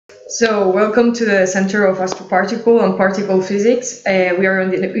So, welcome to the Center of Astroparticle and Particle Physics. We are on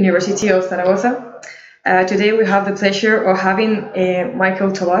the University of Zaragoza. Today we have the pleasure of having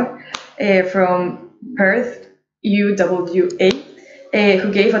Michael Tobar from Perth, UWA,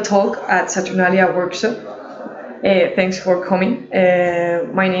 who gave a talk at Saturnalia workshop. Thanks for coming.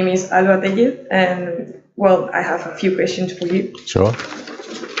 My name is Alba Téllez, and well, I have a few questions for you. Sure.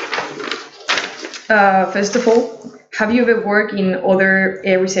 First of all, have you ever worked in other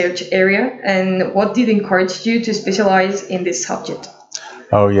research area, and what did encourage you to specialize in this subject?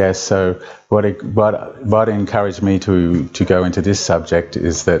 Oh yes. So what encouraged me to go into this subject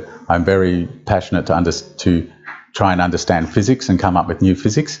is that I'm very passionate to try and understand physics and come up with new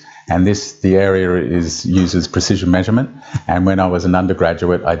physics. And the area uses precision measurement. And when I was an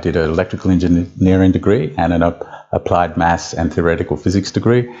undergraduate, I did an electrical engineering degree and an applied maths and theoretical physics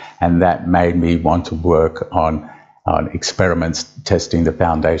degree, and that made me want to work on experiments testing the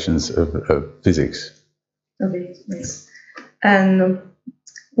foundations of physics. Okay, nice. And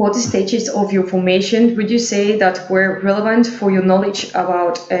what stages of your formation would you say that were relevant for your knowledge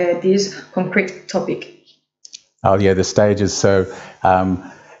about this concrete topic? Oh yeah, the stages. So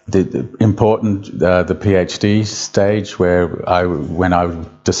the PhD stage, when I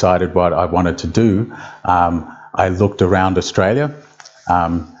decided what I wanted to do, I looked around Australia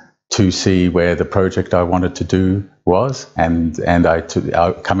to see where the project I wanted to do was, and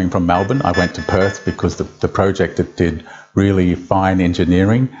coming from Melbourne, I went to Perth because the project that did really fine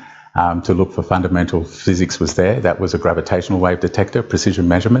engineering to look for fundamental physics was there. That was a gravitational wave detector, precision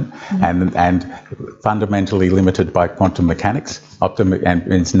measurement, and fundamentally limited by quantum mechanics. And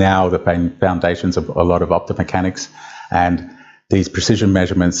it's now the foundations of a lot of optomechanics, and these precision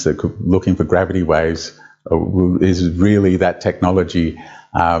measurements that looking for gravity waves is really that technology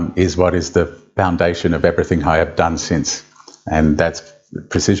is what is the foundation of everything I have done since, and that's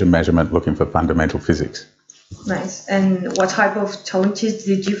precision measurement looking for fundamental physics. Nice. And what type of challenges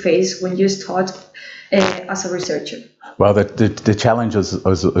did you face when you started as a researcher? Well, the challenge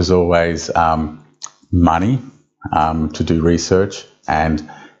is always money to do research, and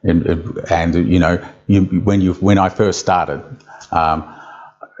you know, when I first started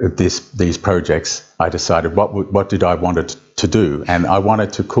these projects, I decided what did I want it to do, and I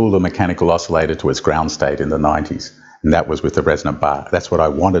wanted to cool the mechanical oscillator to its ground state in the 90s. And that was with the resonant bar. That's what I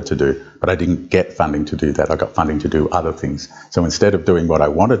wanted to do, but I didn't get funding to do that. I got funding to do other things. So instead of doing what I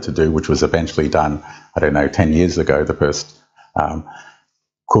wanted to do, which was eventually done, 10 years ago, the first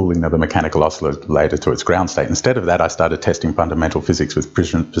cooling of the mechanical oscillator to its ground state, instead of that, I started testing fundamental physics with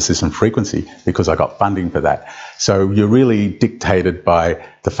precision frequency because I got funding for that. So you're really dictated by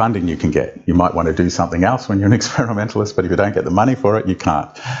the funding you can get. You might want to do something else when you're an experimentalist, but if you don't get the money for it, you can't.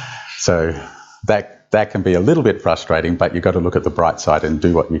 So that can be a little bit frustrating, but you've got to look at the bright side and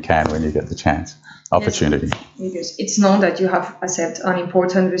do what you can when you get the chance, opportunity. Yes, because it's known that you have accepted an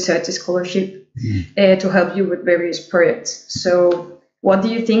important research scholarship to help you with various projects. So what do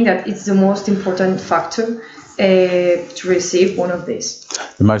you think that is the most important factor to receive one of these?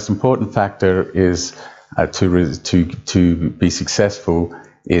 The most important factor is to be successful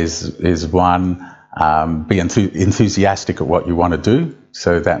is one, be enthusiastic at what you want to do.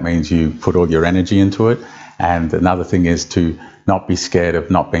 So that means you put all your energy into it. And another thing is to not be scared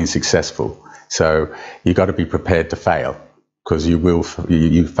of not being successful. So you've got to be prepared to fail, because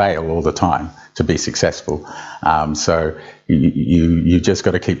you fail all the time to be successful. So you just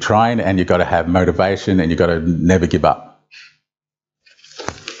got to keep trying, and you've got to have motivation, and you've got to never give up.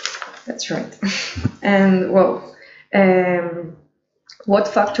 That's right. And well, what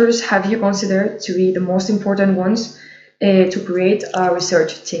factors have you considered to be the most important ones to create a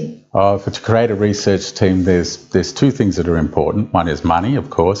research team? To create a research team, there's two things that are important. One is money, of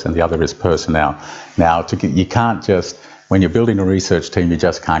course, and the other is personnel. Now, you can't just, when you're building a research team, you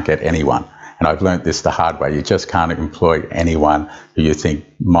just can't get anyone. And I've learned this the hard way. You just can't employ anyone who you think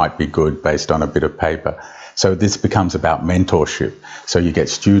might be good based on a bit of paper. So this becomes about mentorship. So you get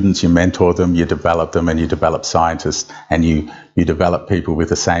students, you mentor them, you develop them, and you develop scientists, and you develop people with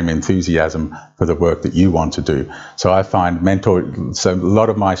the same enthusiasm for the work that you want to do. So I find so a lot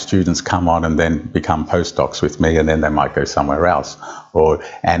of my students come on and then become postdocs with me, and then they might go somewhere else.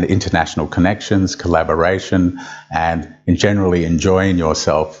 And international connections, collaboration, and generally enjoying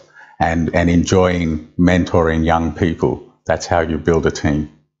yourself and enjoying mentoring young people. That's how you build a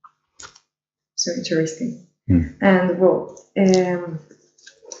team. So interesting. And well, the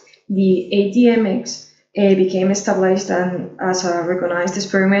ADMX became established as a recognized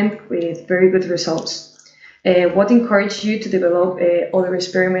experiment with very good results. What encouraged you to develop other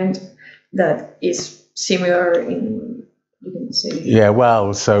experiment that is similar in you can say? Yeah,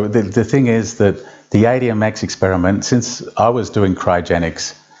 well, so the thing is that the ADMX experiment, since I was doing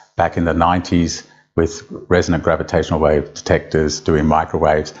cryogenics back in the 90s with resonant gravitational wave detectors, doing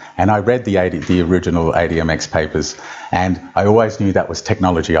microwaves, and I read the original ADMX papers, and I always knew that was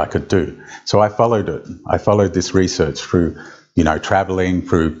technology I could do. So I followed it. I followed this research through, traveling,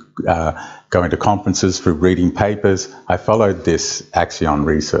 through going to conferences, through reading papers. I followed this axion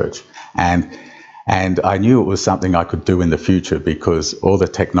research, and I knew it was something I could do in the future because all the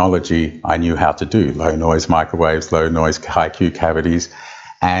technology I knew how to do, low noise microwaves, low noise high Q cavities.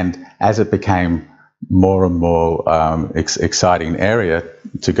 And as it became more and more exciting area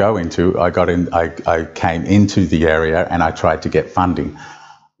to go into, I came into the area and I tried to get funding.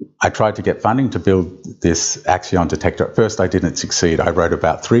 I tried to get funding to build this axion detector. At first I didn't succeed. I wrote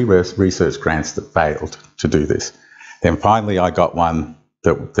about 3 research grants that failed to do this. Then finally I got one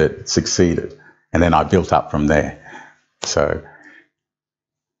that succeeded. And then I built up from there. So,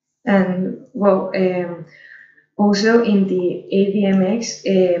 and well, also in the ADMX,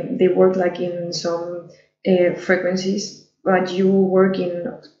 they work like in some frequencies, but you work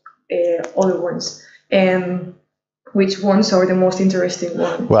in other ones. And which ones are the most interesting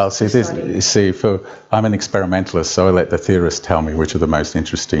ones? Well, I'm an experimentalist, so I let the theorists tell me which are the most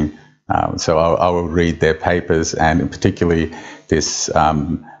interesting. So I will read their papers, and particularly this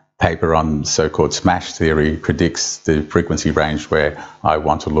paper on so-called smash theory predicts the frequency range where I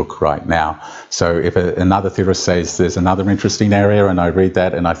want to look right now. So if another theorist says there's another interesting area and I read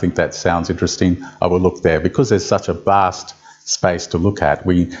that and I think that sounds interesting, I will look there. Because there's such a vast space to look at,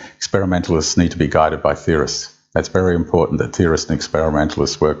 we experimentalists need to be guided by theorists. That's very important that theorists and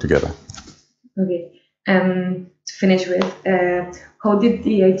experimentalists work together. Okay. To finish with, how did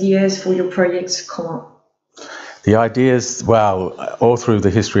the ideas for your projects come up? The ideas, well, all through the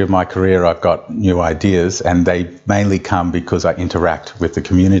history of my career, I've got new ideas, and they mainly come because I interact with the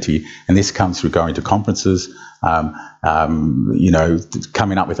community. And this comes through going to conferences, coming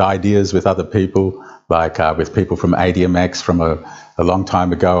up with ideas with other people, like with people from ADMX from a long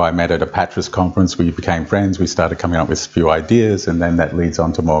time ago. I met at a Patras conference. We became friends. We started coming up with a few ideas, and then that leads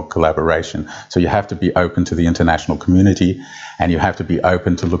on to more collaboration. So you have to be open to the international community, and you have to be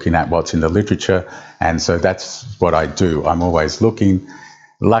open to looking at what's in the literature. And so that's what I do. I'm always looking.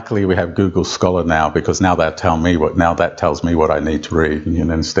 Luckily, we have Google Scholar now, because now that tells me what I need to read,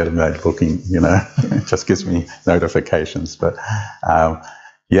 instead of looking, it just gives me notifications. But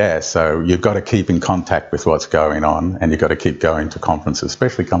so you've got to keep in contact with what's going on, and you've got to keep going to conferences,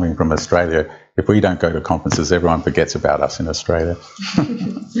 especially coming from Australia. If we don't go to conferences, everyone forgets about us in Australia.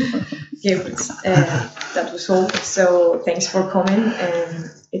 That was all. So thanks for coming, and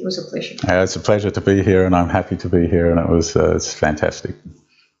it was a pleasure. It's a pleasure to be here, and I'm happy to be here, and it's fantastic.